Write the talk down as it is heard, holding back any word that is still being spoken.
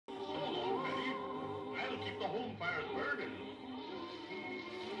home fire's burning.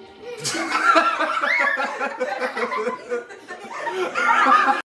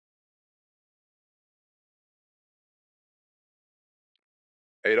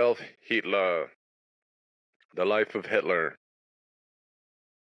 Adolf Hitler. The life of Hitler.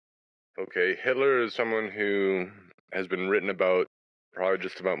 Okay, Hitler is someone who has been written about probably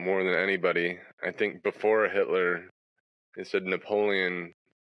just about more than anybody. I think before Hitler, they said Napoleon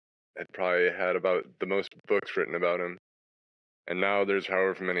had probably had about the most books written about him. And now there's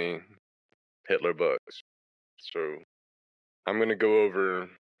however many Hitler books. So I'm going to go over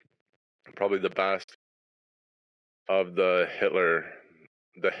probably the best of the Hitler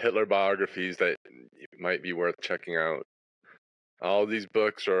biographies that might be worth checking out. All these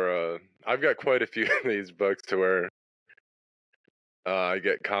books are, I've got quite a few of these books to where I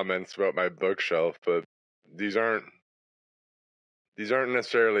get comments about my bookshelf, but these aren't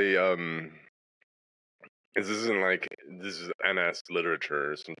necessarily, this isn't like, this is NS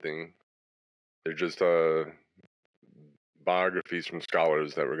literature or something. They're just, biographies from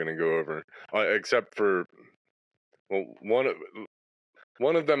scholars that we're going to go over, except for, well,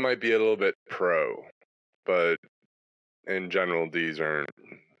 one of them might be a little bit pro, but in general, these aren't,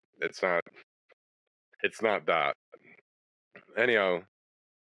 it's not that. Anyhow,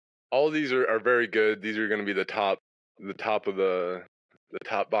 all these are very good. These are going to be the top of the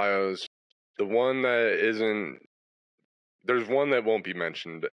top bios. The one that isn't, there's one that won't be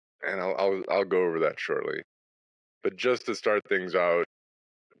mentioned, and I'll go over that shortly. But just to start things out,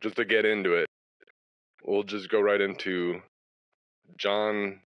 just to get into it, we'll just go right into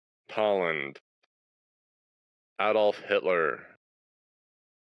John Toland, Adolf Hitler.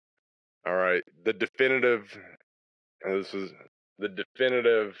 All right, this is the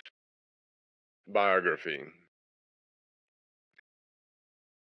definitive biography.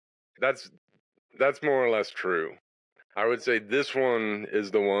 That's more or less true. I would say this one is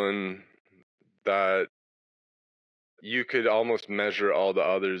the one that you could almost measure all the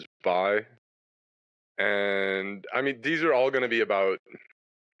others by. And I mean, these are all going to be about,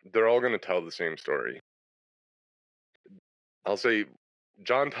 they're all going to tell the same story. I'll say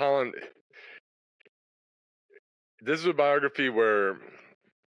John Toland, this is a biography where,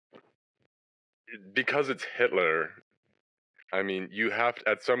 because it's Hitler, I mean, you have to,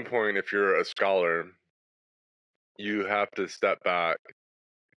 at some point, if you're a scholar, you have to step back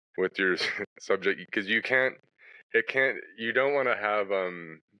with your subject, because you don't want to have,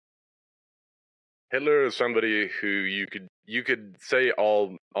 Hitler is somebody who you could say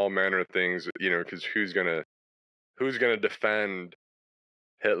all manner of things, because who's gonna defend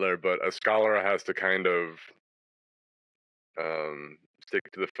Hitler? But a scholar has to kind of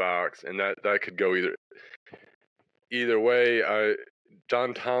stick to the facts, and that could go either way.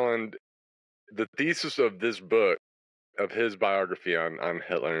 John Toland, the thesis of this book, of his biography on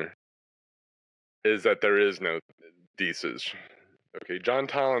Hitler, is that there is no thesis. Okay, John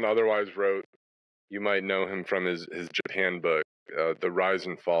Toland otherwise wrote, you might know him from his Japan book, The Rise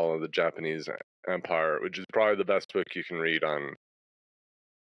and Fall of the Japanese Empire, which is probably the best book you can read on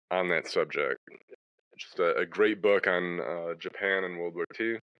that subject. Just a great book on Japan and World War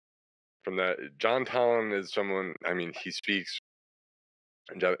II. From that, John Toland is someone, I mean, he speaks,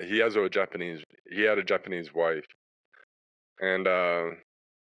 he had a Japanese wife. And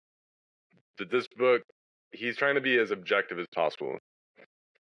this book, he's trying to be as objective as possible.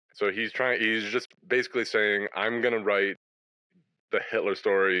 So he's just basically saying, I'm going to write the Hitler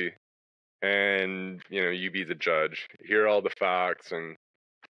story, and, you be the judge. Here are all the facts, and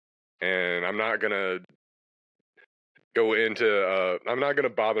I'm not going to go into, I'm not going to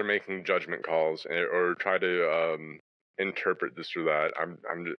bother making judgment calls or try to interpret this or that.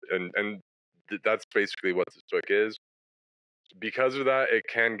 And that's basically what this book is. Because of that, it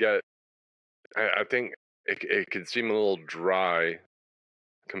can get, I think it could seem a little dry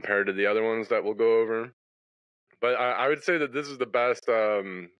compared to the other ones that we'll go over. But I would say that this is the best.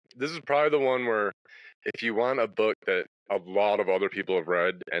 This is probably the one where, if you want a book that a lot of other people have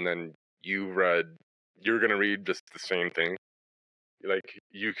read, and then you're going to read just the same thing, like,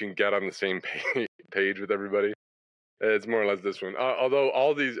 you can get on the same page with everybody. It's more or less this one. Although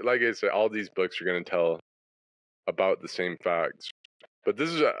all these, like I said, all these books are going to tell about the same facts. But this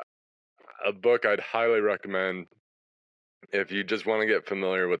is a book I'd highly recommend if you just want to get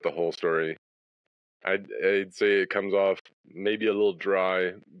familiar with the whole story. I'd say it comes off maybe a little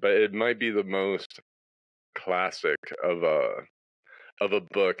dry, but it might be the most classic of a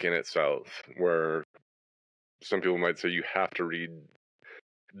book in itself, where some people might say you have to read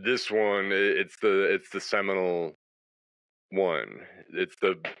this one. It's the seminal one. It's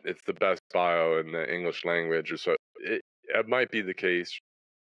the best bio in the English language, or so it might be the case.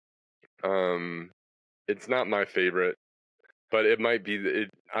 It's not my favorite, but it might be.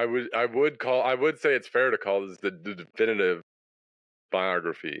 I would say it's fair to call this the definitive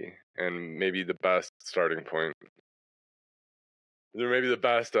biography, and maybe the best starting point. There may be the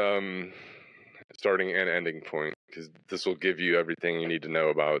best starting and ending point, because this will give you everything you need to know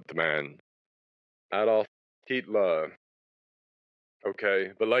about the man, Adolf Hitler.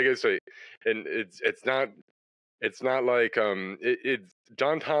 Okay, but like I say, and it's not like it's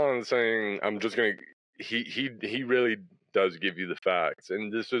John Toland saying I'm just gonna. He really does give you the facts,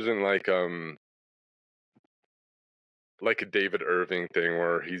 and this isn't like a David Irving thing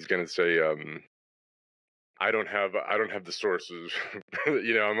where he's gonna say I don't have the sources.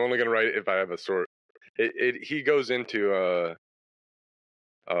 I'm only gonna write it if I have a source. He goes into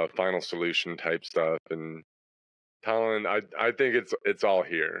final solution type stuff, and Toland, I think it's all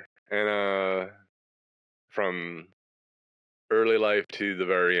here, and from early life to the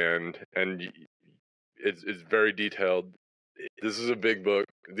very end, and it's very detailed. This is a big book.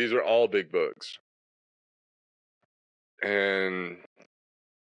 These are all big books, and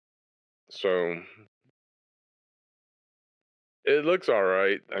so it looks all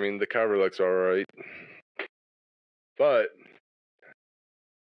right. I mean, the cover looks all right, but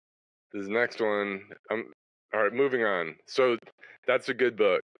this next one, all right. Moving on. So that's a good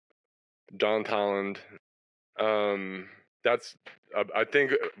book, John Toland. That's I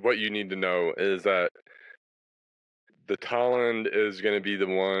think what you need to know is that the Toland is going to be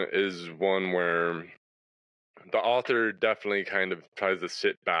one where the author definitely kind of tries to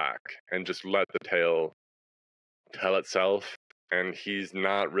sit back and just let the tale tell itself, and he's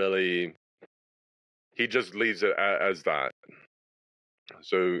not really. He just leaves it as that.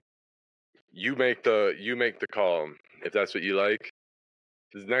 So you make the call if that's what you like.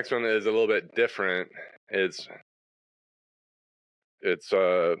 This next one is a little bit different. It's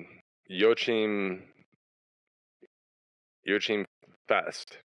Joachim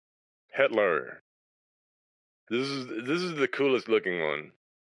Fest, Hitler. This is the coolest looking one.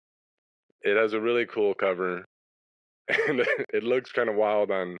 It has a really cool cover, and it looks kind of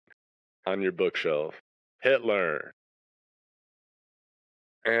wild on your bookshelf. Hitler.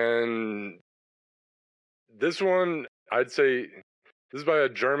 And this one, I'd say, this is by a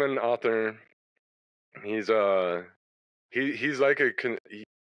German author. He's he's like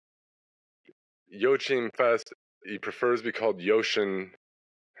Joachim Fest. He prefers to be called Yoschen.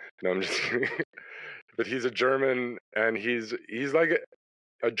 No, I'm just kidding. But he's a German, and he's like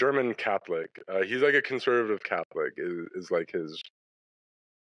a German Catholic. He's like a conservative Catholic. Is like his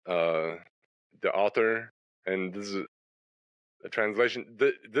the author, and this is a translation.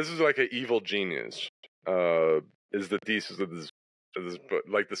 This is like an evil genius. Is the thesis of this book,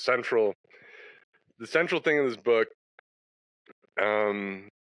 like the central thing in this book. And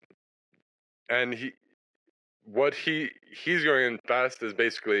he's going in fast is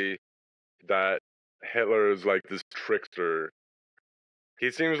basically that Hitler is like this trickster.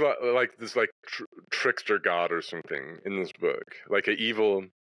 He seems like this trickster god or something in this book, like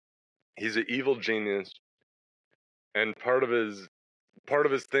he's an evil genius, and part of his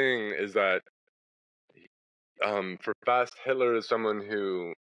thing is that for Fast, Hitler is someone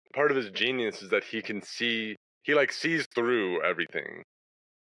who, part of his genius is that he sees through everything,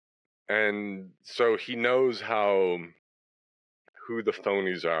 and so he knows who the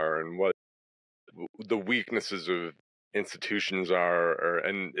phonies are and what the weaknesses of institutions are,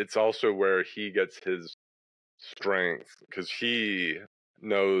 and it's also where he gets his strength, because he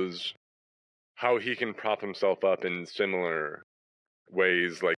knows how he can prop himself up in similar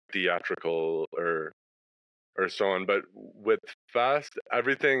ways, like theatrical or so on. But with Fast,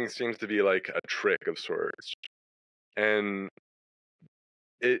 everything seems to be like a trick of sorts, and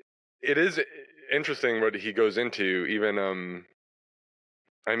it is interesting what he goes into. Even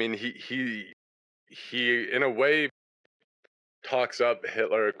I mean, he in a way talks up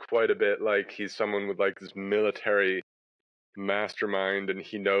Hitler quite a bit, like he's someone with like this military mastermind, and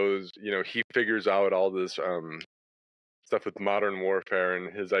he knows, he figures out all this stuff with modern warfare,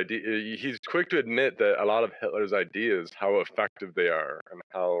 and his idea. He's quick to admit that a lot of Hitler's ideas, how effective they are, and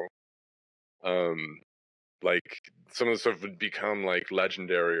how like some of the stuff would become like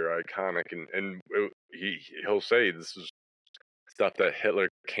legendary or iconic, and he'll say this is stuff that Hitler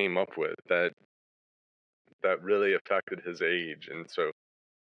came up with that really affected his age. And so,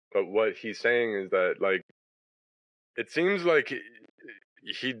 but what he's saying is that, like, it seems like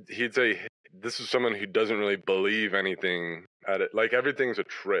he'd say this is someone who doesn't really believe anything at it, like everything's a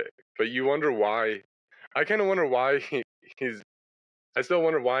trick. But you wonder why. I kind of wonder why he's. I still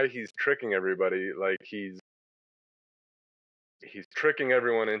wonder why he's tricking everybody. Like he's tricking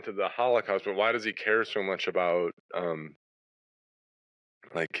everyone into the Holocaust, but why does he care so much about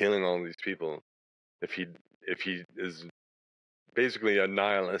like killing all these people if he is basically a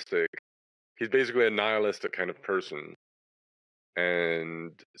nihilistic. He's basically a nihilistic kind of person.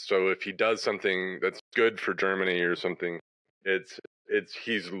 And so if he does something that's good for Germany or something, it's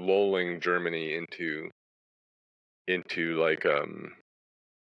he's lulling Germany into like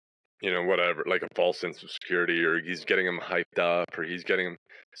whatever, like a false sense of security, or he's getting him hyped up, or he's getting him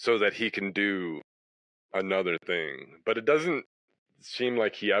so that he can do another thing. But it doesn't seem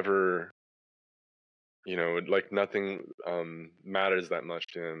like he ever, like nothing matters that much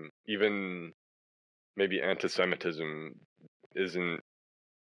to him. Even maybe anti-Semitism isn't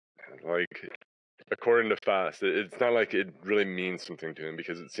like, according to Fast, it's not like it really means something to him,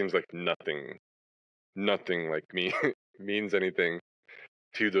 because it seems like nothing like me means anything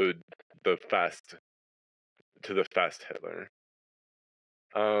to the Fast to the Fast Hitler.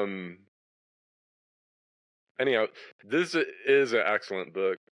 Anyhow, this is an excellent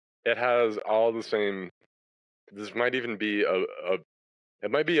book. It has all the same. This might even be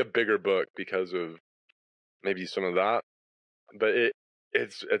it might be a bigger book because of maybe some of that, but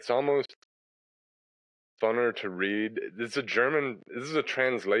it's almost funner to read. This is a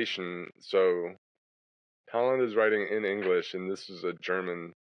translation, so Toland is writing in English, and this is a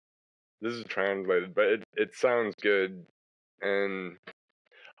German. This is translated, but it sounds good, and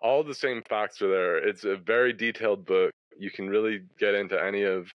all the same facts are there. It's a very detailed book. You can really get into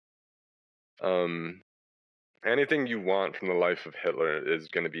anything you want from the life of Hitler is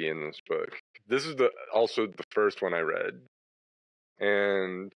going to be in this book. This is also the first one I read,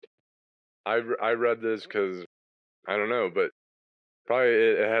 and I read this because I don't know, but probably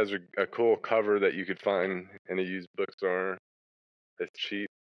it has a cool cover that you could find in a used bookstore. It's cheap,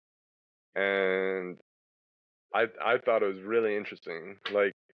 and I thought it was really interesting.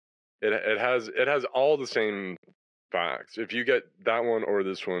 Like it has all the same facts. If you get that one or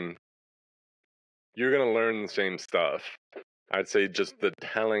this one, you're gonna learn the same stuff. I'd say just the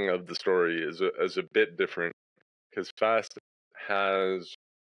telling of the story is a bit different, because Fast has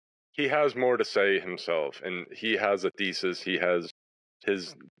more to say himself, and he has a thesis. He has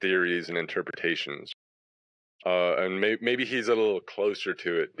his theories and interpretations, and maybe he's a little closer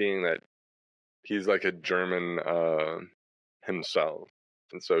to it, being that he's like a German himself,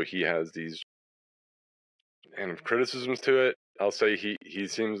 and so he has these kind of criticisms to it. I'll say he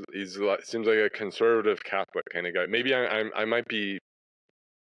seems like a conservative Catholic kind of guy. Maybe I might be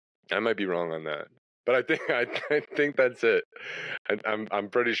wrong on that, but I think I think that's it. I'm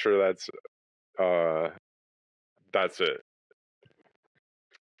pretty sure that's it.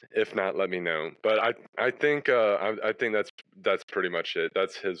 If not, let me know. But I think I think that's pretty much it.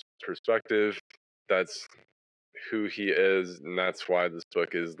 That's his perspective. That's who he is, and that's why this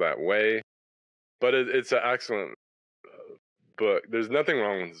book is that way. But it's an excellent book. There's nothing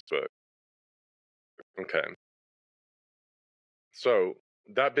wrong with this book. Okay. So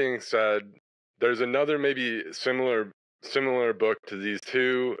that being said, there's another maybe similar book to these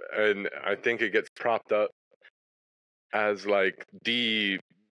two, and I think it gets propped up as like the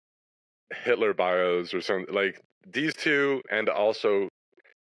Hitler bios or something, like these two, and also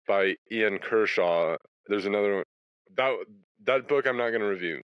by Ian Kershaw. There's another one. That book I'm not going to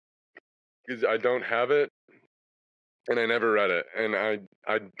review because I don't have it, and I never read it, and I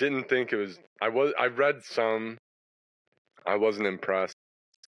didn't think it was. I read some. I wasn't impressed,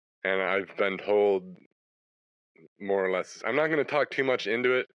 and I've been told more or less. I'm not going to talk too much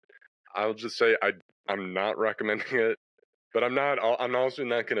into it. I'll just say I'm not recommending it, but I'm also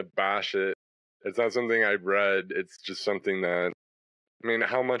not going to bash it. It's not something I've read. It's just something that, I mean,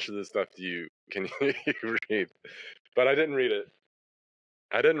 how much of this stuff can you read? But I didn't read it.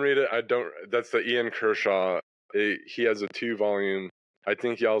 I don't. That's the Ian Kershaw. He has a 2-volume. I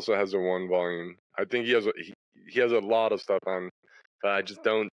think he also has a 1-volume. I think he has a lot of stuff on, but I just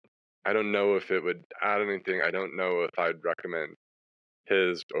don't. I don't know if it would add anything. I don't know if I'd recommend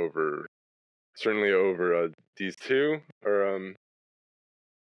his certainly over these two. Or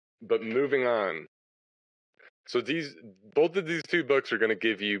but moving on. So both of these two books are going to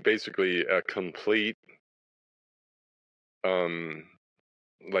give you basically a complete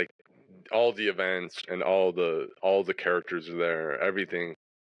like all the events and all the characters are there, everything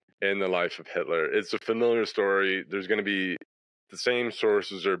in the life of Hitler. It's a familiar story. There's going to be the same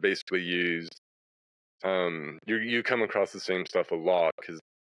sources are basically used. You come across the same stuff a lot because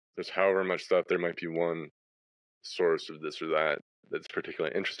there's however much stuff, there might be one source of this or that that's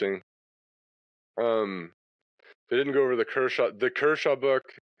particularly interesting. They didn't go over the Kershaw. The Kershaw book,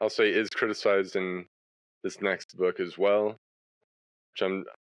 I'll say, is criticized in this next book as well, which I'm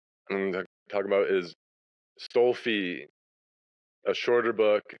going to talk about is Stolfi, a shorter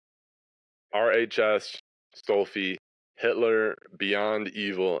book, R.H.S., Stolfi, Hitler, Beyond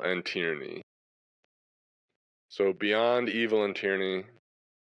Evil and Tyranny. So Beyond Evil and Tyranny.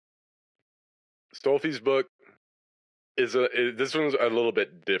 Stolfi's book this one's a little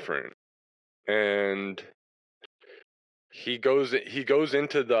bit different. And he goes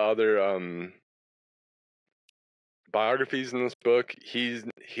into the other biographies in this book. He's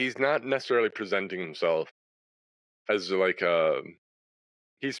not necessarily presenting himself as like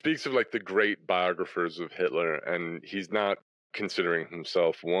he speaks of like the great biographers of Hitler, and he's not considering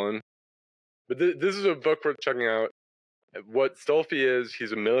himself one. But this is a book worth checking out. What Stolfi is,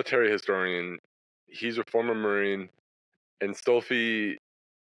 he's a military historian. He's a former Marine, and Stolfi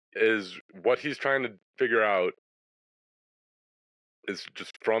is what he's trying to figure out is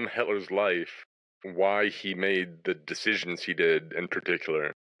just from Hitler's life why he made the decisions he did in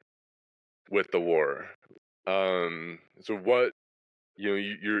particular with the war. So what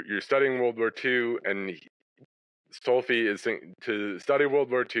you're studying World War II, and Stolfi is saying to study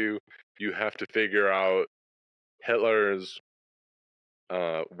World War II, you have to figure out Hitler's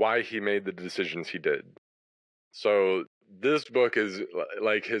why he made the decisions he did. So this book is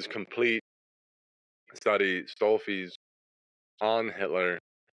like his complete study, Stolfi's on Hitler,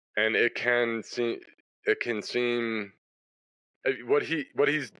 and it can seem what he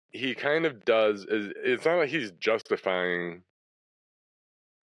kind of does is it's not like he's justifying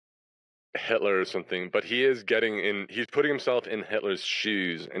Hitler or something, but he is he's putting himself in Hitler's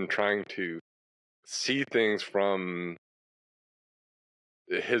shoes and trying to see things from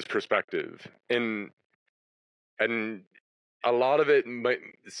his perspective. And a lot of it might,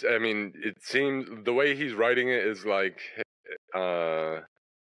 I mean, it seems the way he's writing it is like, I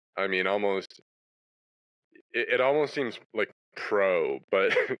mean, it almost seems like pro,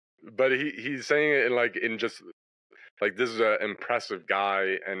 but but he's saying it in just like this is an impressive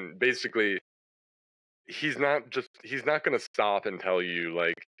guy, and basically he's not going to stop and tell you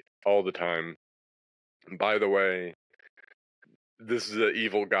like all the time, by the way, this is an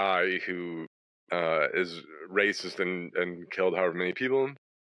evil guy who is racist and killed however many people.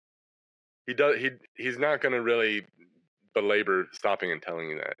 He's not going to really belabor stopping and telling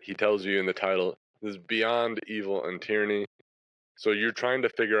you that. He tells you in the title, this is Beyond Evil and Tyranny. So you're trying to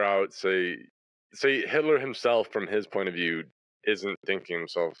figure out, say Hitler himself, from his point of view, isn't thinking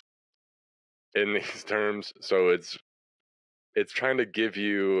himself in these terms. So it's trying to give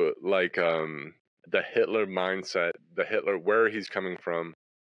you like the Hitler mindset, the Hitler, where he's coming from,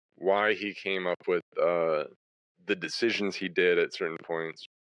 why he came up with the decisions he did at certain points,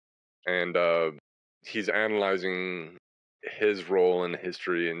 and he's analyzing his role in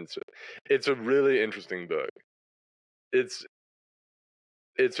history, and it's a really interesting book. It's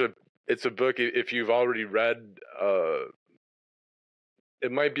a book, if you've already read,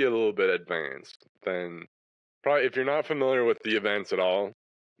 it might be a little bit advanced. Then probably if you're not familiar with the events at all,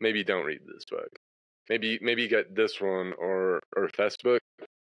 maybe don't read this book. Maybe get this one or R.H.S. book.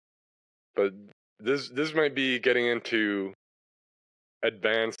 But this might be getting into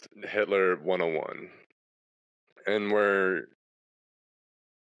advanced Hitler 101, and where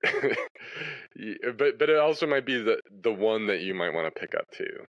but it also might be the one that you might want to pick up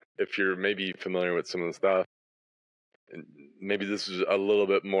too, if you're maybe familiar with some of the stuff. Maybe this is a little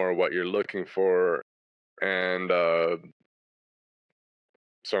bit more what you're looking for, and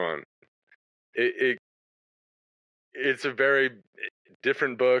so on. It's a very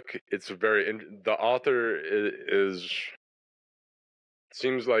different book. It's a very the author is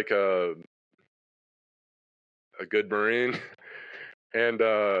seems like a good Marine, and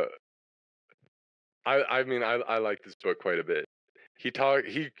I mean I like this book quite a bit. He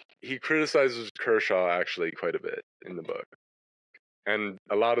criticizes Kershaw actually quite a bit in the book, and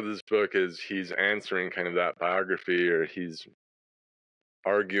a lot of this book is he's answering kind of that biography, or he's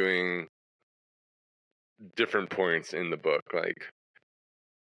arguing different points in the book, like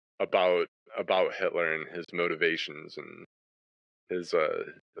about Hitler and his motivations and his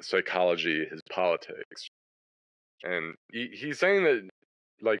psychology, his politics, and he's saying that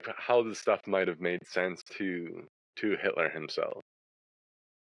like how this stuff might have made sense to Hitler himself.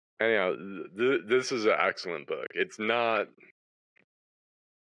 Anyhow, this is an excellent book. It's not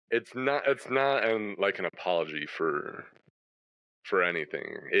like an apology for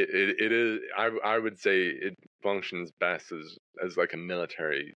anything. It is. I would say it functions best as like a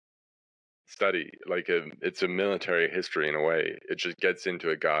military study. Like it's a military history in a way. It just gets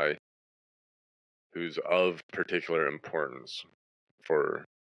into a guy who's of particular importance for,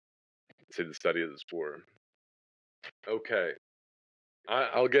 say, the study of this war. Okay,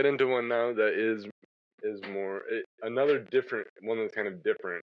 I'll get into one now that is more another different one that's kind of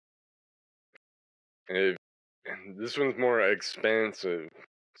different. And this one's more expansive.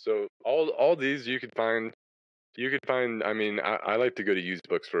 So all these you could find. I mean, I like to go to used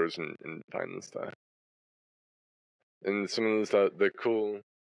bookstores and find this stuff. And some of the stuff, the cool,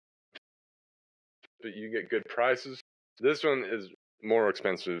 but you get good prices. This one is more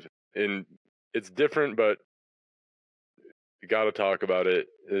expensive, and it's different, but you got to talk about it.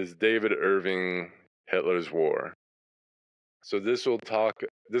 Is David Irving, Hitler's War. So this will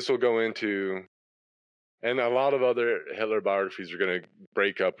go into, and a lot of other Hitler biographies are going to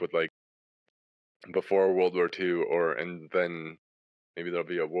break up with like before World War II, and then maybe there'll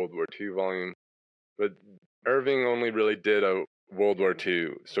be a World War II volume. But Irving only really did a World War II,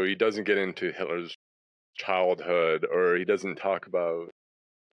 so he doesn't get into Hitler's childhood, or he doesn't talk about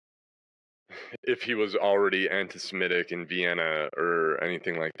if he was already anti-Semitic in Vienna or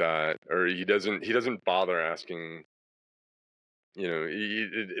anything like that, or he doesn't bother asking.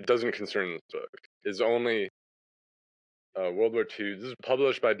 It doesn't concern this book. It's only World War II. This is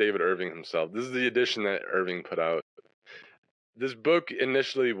published by David Irving himself. This is the edition that Irving put out. This book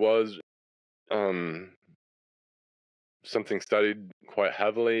initially was something studied quite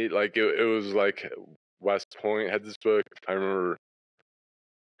heavily. Like it was like West Point had this book. I remember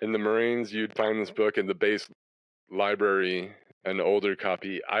in the Marines, you'd find this book in the base library, an older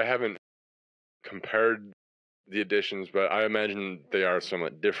copy. I haven't compared the editions, but I imagine they are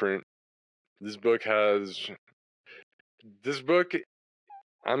somewhat different. This book,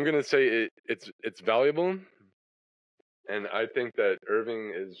 I'm gonna say it's valuable, and I think that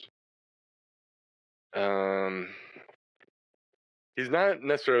Irving is he's not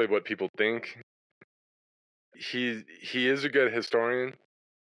necessarily what people think. He is a good historian.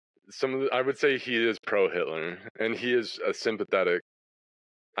 I would say he is pro-Hitler, and he is a sympathetic.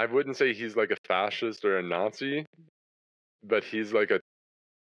 I wouldn't say he's like a fascist or a Nazi, but he's like an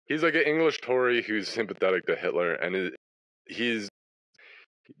English Tory who's sympathetic to Hitler, and he's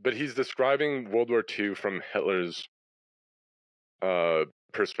describing World War II from Hitler's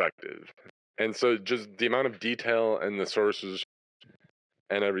perspective, and so just the amount of detail and the sources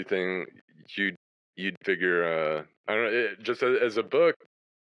and everything, you'd figure. I don't know. Just as a book,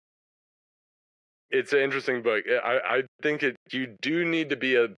 it's an interesting book. I think you do need to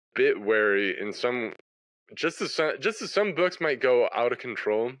be a bit wary in some. Just as some books might go out of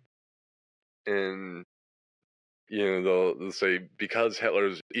control, and they'll say because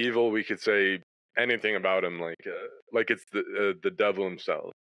Hitler's evil, we could say anything about him, like it's the devil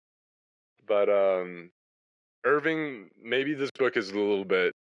himself. But Irving, maybe this book is a little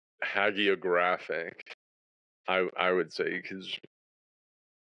bit hagiographic. I would say, because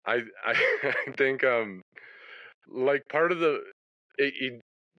I I think like part of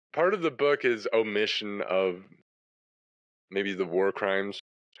the book is omission of maybe the war crimes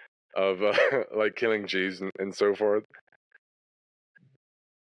of like killing Jews and so forth.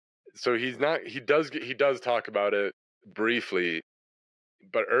 So he does talk about it briefly,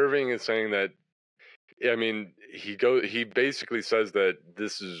 but Irving is saying that, I mean, he basically says that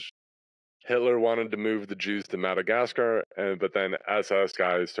this is Hitler wanted to move the Jews to Madagascar, but then SS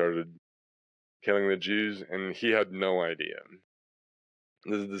guys started killing the Jews, and he had no idea.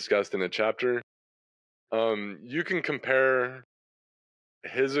 This is discussed in a chapter. You can compare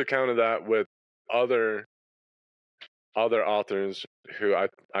his account of that with other authors who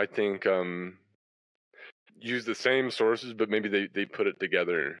I think use the same sources, but maybe they put it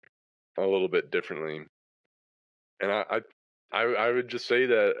together a little bit differently. And I would just say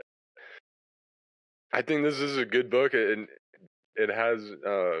that I think this is a good book, and it has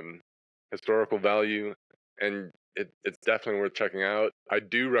historical value, and it's definitely worth checking out. I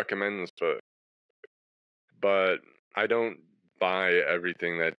do recommend this book, but I don't buy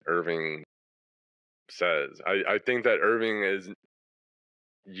everything that Irving says. I think that Irving is,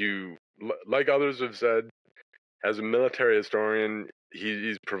 like others have said, as a military historian,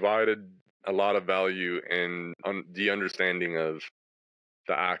 he's provided a lot of value in the understanding of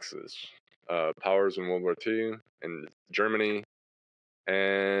the Axis powers in World War II and Germany,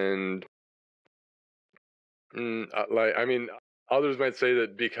 and I mean, others might say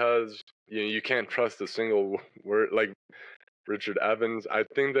that because you can't trust a single word, like Richard Evans. I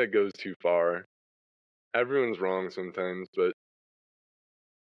think that goes too far. Everyone's wrong sometimes, but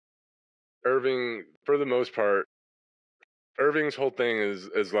Irving, for the most part, Irving's whole thing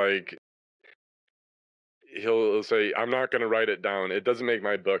is like he'll say, I'm not going to write it down. It doesn't make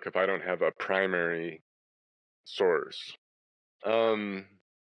my book if I don't have a primary source.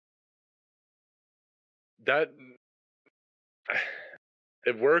 That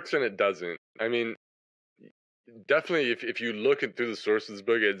it works and it doesn't. I mean, definitely if you look through the source of this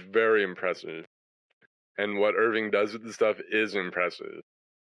book, it's very impressive. And what Irving does with the stuff is impressive.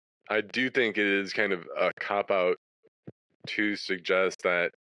 I do think it is kind of a cop-out to suggest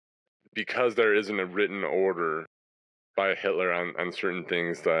that because there isn't a written order by Hitler on certain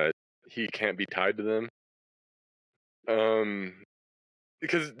things that he can't be tied to them.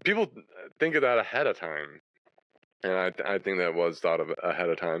 Because people think of that ahead of time. And I think that was thought of ahead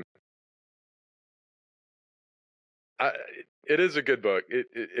of time. It is a good book.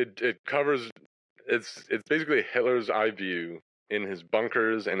 It covers, it's basically Hitler's eye view in his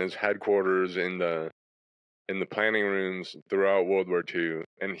bunkers and his headquarters in the planning rooms throughout World War II,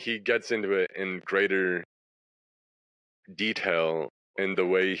 and he gets into it in greater detail in the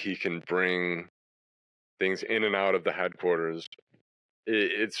way he can bring things in and out of the headquarters.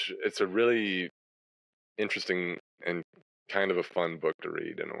 It's a really interesting and kind of a fun book to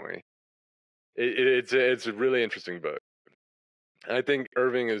read in a way. It's a really interesting book. I think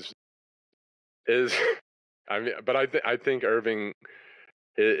Irving is I mean, but I think Irving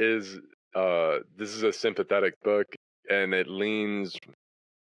is this is a sympathetic book, and it leans.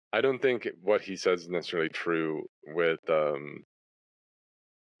 I don't think what he says is necessarily true with the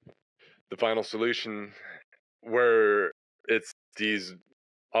final solution, where it's these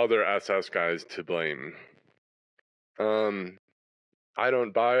other SS guys to blame. I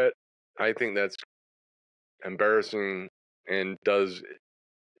don't buy it. I think that's embarrassing and does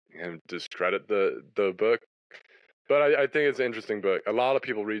discredit the book. But I think it's an interesting book. A lot of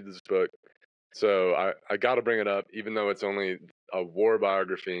people read this book, so I got to bring it up, even though it's only a war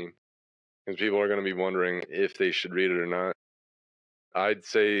biography, because people are going to be wondering if they should read it or not. I'd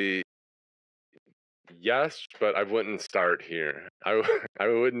say yes, but I wouldn't start here. I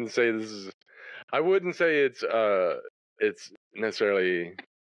wouldn't say this is. I wouldn't say it's necessarily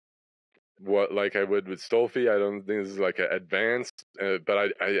what like I would with Stolfi. I don't think this is like advanced, but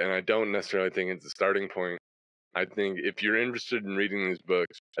I don't necessarily think it's a starting point. I think if you're interested in reading these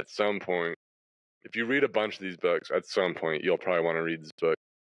books at some point, if you read a bunch of these books at some point, you'll probably want to read this book,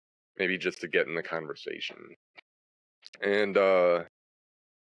 maybe just to get in the conversation. And I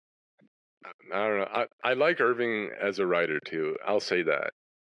don't know. I like Irving as a writer too. I'll say that.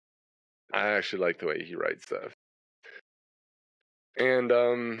 I actually like the way he writes stuff. And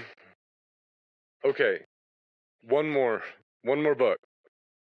okay, one more book,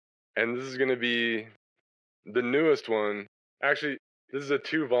 and this is gonna be the newest one. Actually, this is a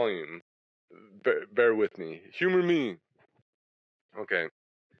 2-volume. Bear with me. Humor me. Okay.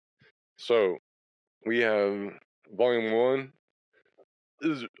 So we have volume 1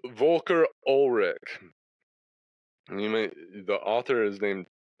 is Volker Ullrich. The author is named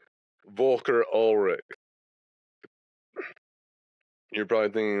Volker Ullrich. You're probably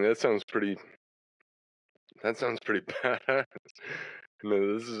thinking that sounds pretty badass.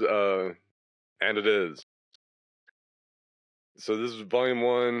 No, this is and it is. So this is volume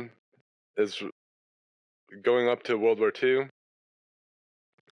 1. It's going up to World War II.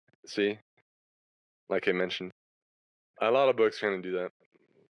 See, like I mentioned, a lot of books kind of do that.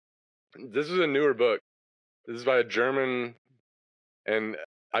 This is a newer book. This is by a German, and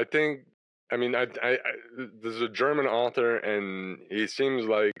I think, I mean, this is a German author, and he seems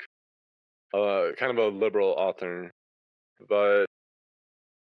like kind of a liberal author, but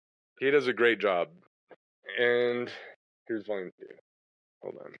he does a great job. And here's volume 2.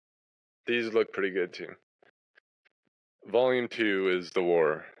 Hold on. These look pretty good too. Volume 2 is the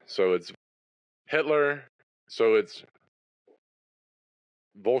war. So it's Hitler. So it's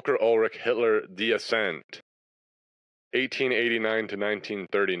Volker Ullrich, Hitler, The Ascent, 1889 to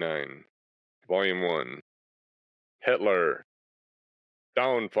 1939. Volume 1. Hitler,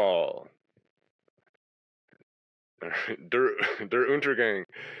 Downfall. Der Untergang,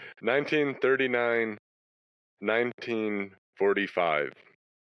 1939, 1945.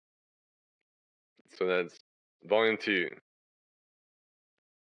 So that's volume 2.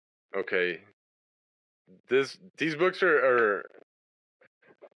 Okay. These books are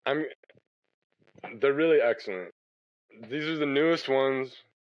they're really excellent. These are the newest ones.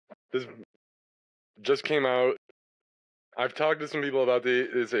 This just came out. I've talked to some people about they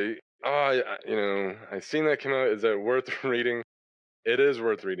say, I've seen that come out. Is that worth reading? It is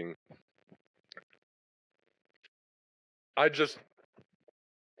worth reading. I just,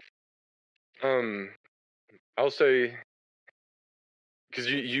 I'll say because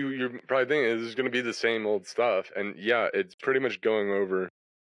you're probably thinking this is going to be the same old stuff, and yeah, it's pretty much going over.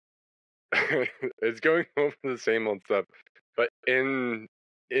 It's going over the same old stuff, but in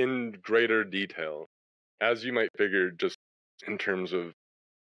greater detail, as you might figure, just in terms of,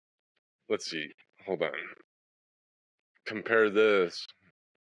 let's see, hold on, compare this.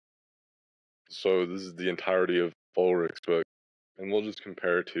 So this is the entirety of Ullrich's book, and we'll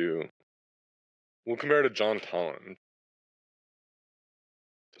compare to John Toland.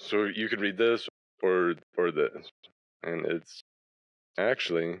 So you could read this or this, and it's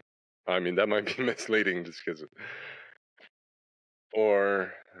actually, I mean, that might be misleading just because,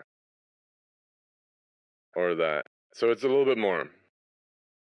 or that. So it's a little bit more,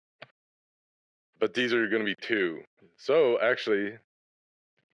 but these are going to be two. So actually,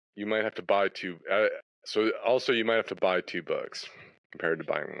 you might have to buy two. So also, you might have to buy two books compared to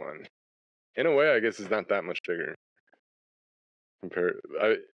buying one. In a way, I guess it's not that much bigger.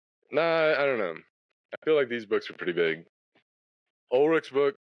 I don't know. I feel like these books are pretty big. Ullrich's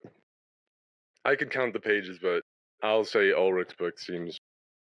book, I could count the pages, but I'll say Ullrich's book seems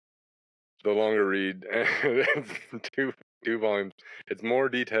the longer read. It's two volumes. It's more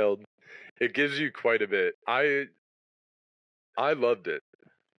detailed. It gives you quite a bit. I loved it.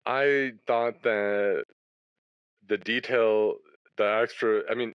 I thought that the detail, the extra.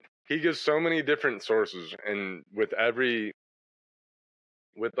 I mean, he gives so many different sources, and with every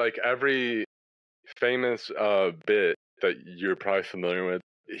famous bit that you're probably familiar with,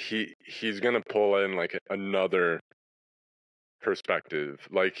 he's gonna pull in like another perspective.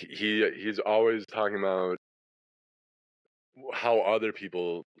 Like he's always talking about how other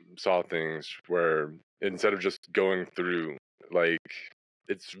people saw things, where instead of just going through, like,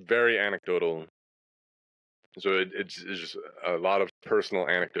 it's very anecdotal. So it's just a lot of personal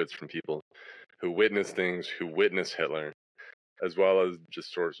anecdotes from people who witness things, who witness Hitler, as well as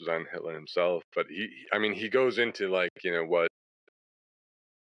just sources on Hitler himself. But I mean, he goes into, like, what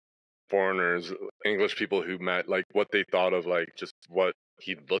foreigners, English people who met, like, what they thought of, like, just what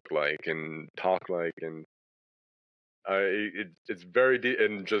he looked like and talked like, and it's very deep,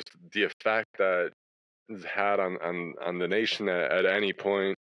 and just the effect that it's had on the nation at any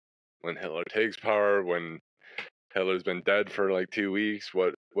point when Hitler takes power, when Hitler's been dead for like 2 weeks,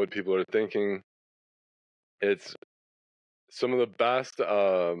 what people are thinking. It's some of the best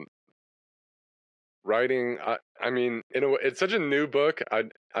writing. I mean, in a way, it's such a new book. I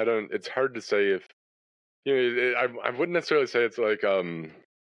don't. It's hard to say if I wouldn't necessarily say it's like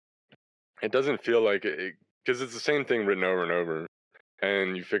It doesn't feel like it, because it's the same thing written over and over,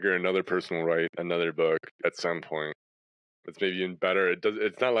 and you figure another person will write another book at some point. It's maybe even better.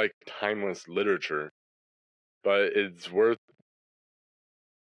 It's not like timeless literature, but it's worth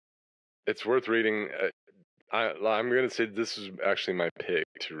reading. I'm gonna say this is actually my pick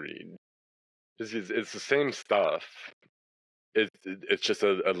to read. It's the same stuff. It's just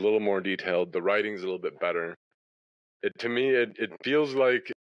a little more detailed. The writing's a little bit better. To me, it feels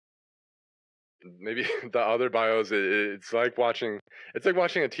like maybe the other bios. It's like watching a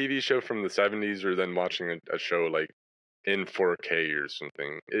TV show from the 70s, or then watching a show like in 4K or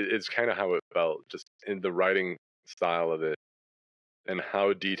something. It's kind of how it felt, just in the writing style of it and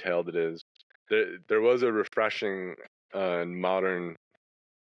how detailed it is. There was a refreshing and modern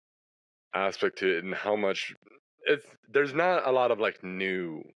aspect to it, and how much there's not a lot of like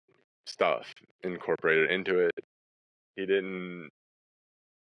new stuff incorporated into it. He didn't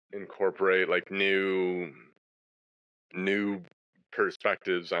incorporate like new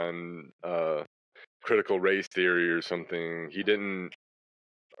perspectives on critical race theory or something. He didn't,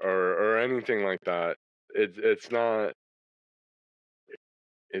 or anything like that. It's not.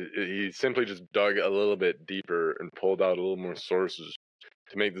 He simply just dug a little bit deeper and pulled out a little more sources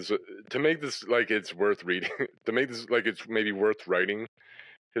to make this like it's worth reading, to make this like it's maybe worth writing.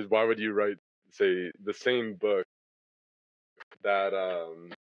 Because why would you write, say, that the same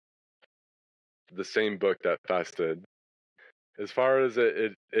book that Fast did? As far as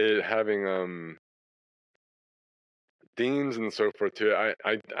it having themes and so forth too, I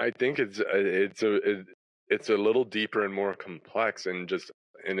think it's a little deeper and more complex, and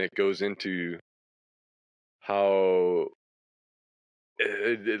it goes into how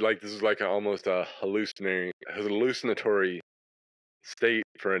like this is like almost a hallucinatory state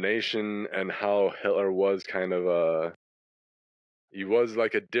for a nation, and how Hitler was kind of he was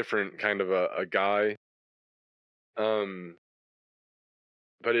like a different kind of a guy. Um,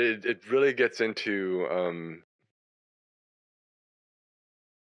 but it really gets into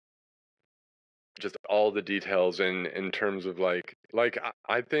just all the details in terms of like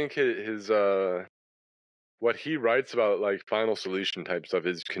I think his what he writes about, like final solution type stuff,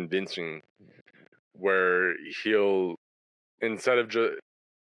 is convincing. Where he'll, instead of just,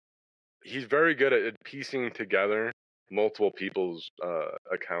 he's very good at piecing together multiple people's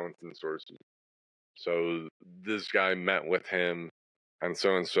accounts and sources. So this guy met with him, and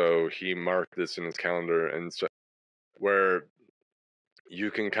so he marked this in his calendar, and so where you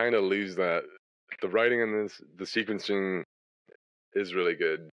can kind of lose that. The writing in this, the sequencing is really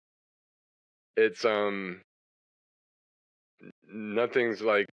good. It's nothing's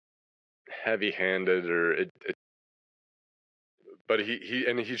like heavy-handed or but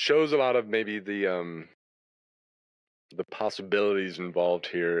he shows a lot of maybe the possibilities involved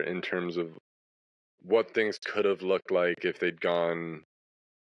here in terms of what things could have looked like if they'd gone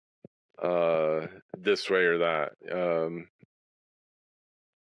this way or that.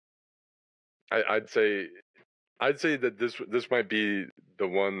 I'd say that this might be the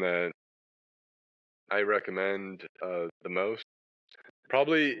one that I recommend the most.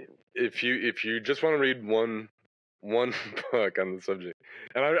 Probably if you just want to read one book on the subject,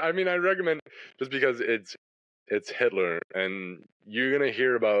 and I mean I recommend just because it's Hitler, and you're gonna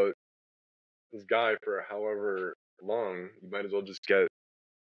hear about this guy for however long. You might as well just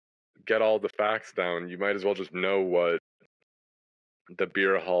get all the facts down. You might as well just know what the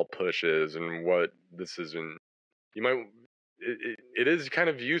beer hall push is and what this is, and you might it is kind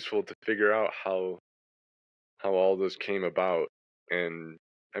of useful to figure out how all this came about. And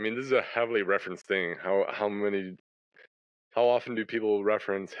I mean, this is a heavily referenced thing. How often do people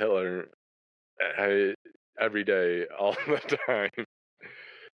reference Hitler? Every day, all the time.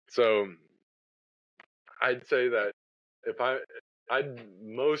 So I'd say that if I'd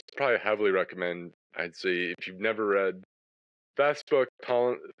most probably heavily recommend. I'd say if you've never read Toland's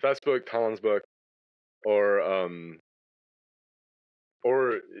book, or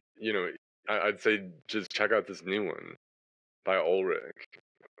or you know, I'd say just check out this new one by Ullrich,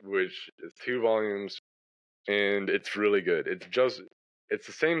 which is 2 volumes, and it's really good. It's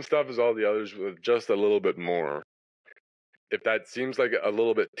the same stuff as all the others with just a little bit more. If that seems like a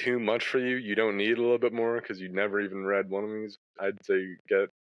little bit too much for you, you don't need a little bit more because you never even read one of these. I'd say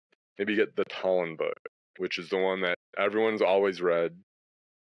maybe get the Toland book, which is the one that everyone's always read.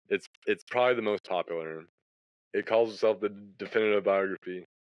 It's probably the most popular. It calls itself the definitive biography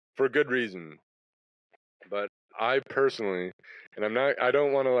for good reason. But I personally, and I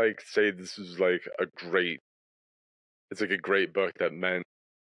don't want to like say this is like it's like a great book that meant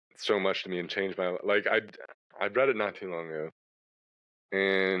so much to me and changed my life. Like I read it not too long ago,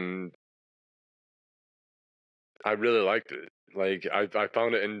 and I really liked it. Like I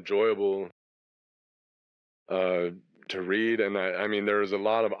found it enjoyable to read, and I mean there was a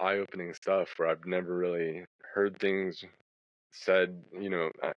lot of eye-opening stuff where I've never really heard things said.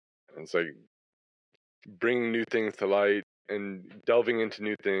 It's like bringing new things to light and delving into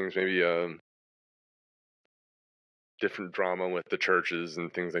new things, maybe different drama with the churches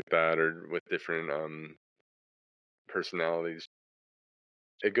and things like that, or with different personalities.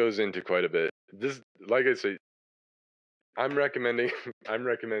 It goes into quite a bit. This, like I say, I'm recommending I'm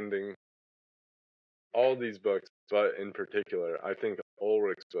recommending all these books, but in particular, I think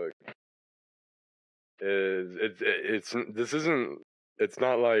Ulrich's book is it's this isn't it's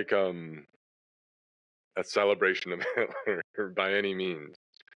not like a celebration of Hitler by any means.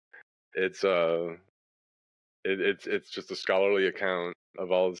 It's it's just a scholarly account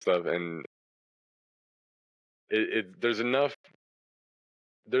of all the stuff, and there's enough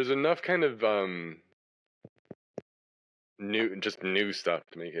kind of new stuff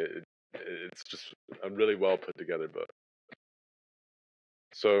to make it's just a really well put together book.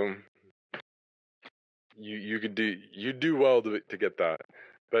 So you do well to get that,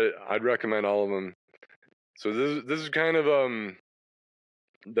 but I'd recommend all of them. So this is kind of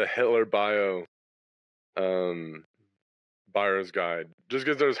the Hitler um buyer's guide, just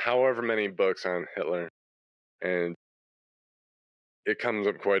because there's however many books on Hitler, and it comes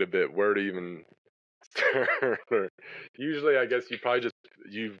up quite a bit where to even start. Usually I guess you probably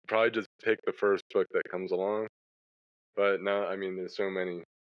just pick the first book that comes along, but now I mean there's so many,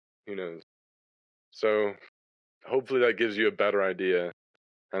 who knows. So hopefully that gives you a better idea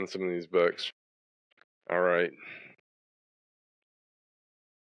on some of these books. All right.